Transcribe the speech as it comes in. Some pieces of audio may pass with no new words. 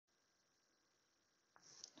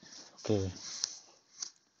Okay,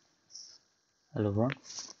 hello everyone.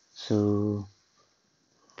 So,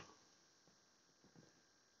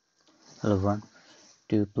 hello everyone.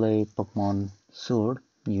 To play Pokemon Sword,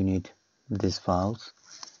 you need these files.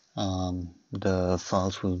 The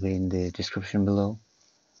files will be in the description below.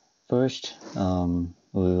 First, we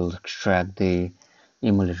will extract the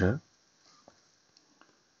emulator.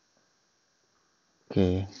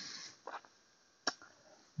 Okay,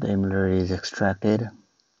 the emulator is extracted.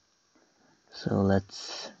 So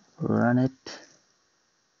let's run it.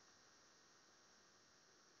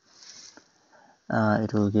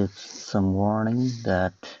 It will give some warning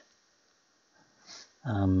that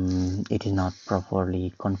it is not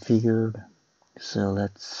properly configured. So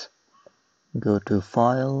let's go to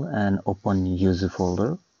file and open YUZU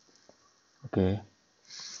folder. Okay,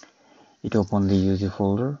 it opened the YUZU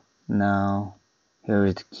folder. Now here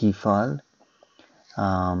is the key file.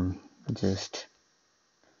 um,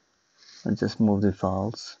 just move the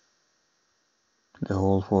files, the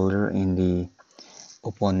whole folder in the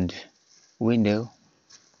opened window,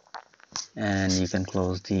 and you can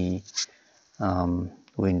close the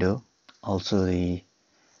window, also the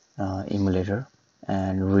emulator,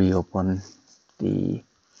 and reopen the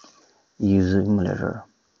YUZU Emulator.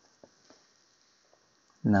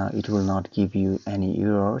 Now it will not give you any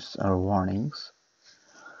errors or warnings.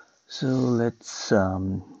 So let's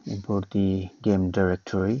import the game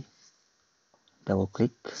directory. Double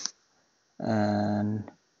click, and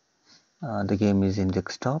the game is in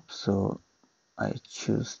desktop, so I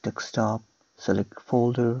choose desktop, select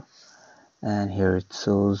folder, and here it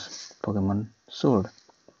shows Pokemon Sword.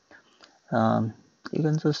 You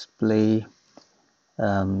can just play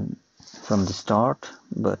from the start,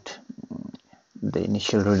 but the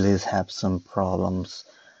initial release have some problems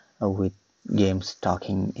with game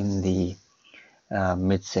stocking in the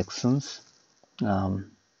mid sections.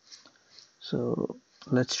 So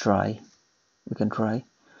let's try. We can try.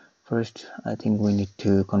 First, I think we need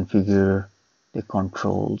to configure the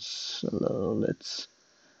controls. So let's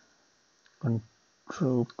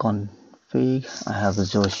control config. I have a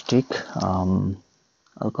joystick. I'll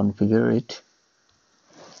configure it.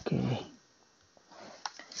 Okay.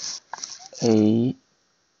 A,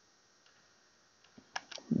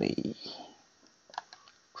 B,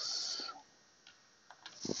 X,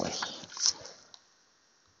 Y.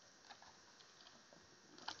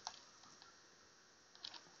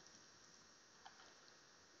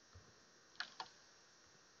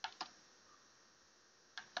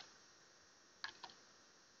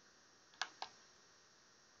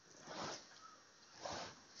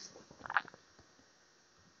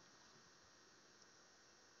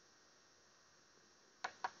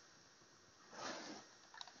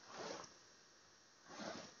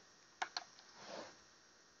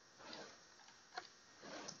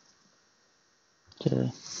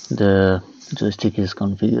 Okay, the joystick is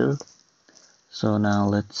configured. So now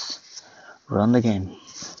let's run the game.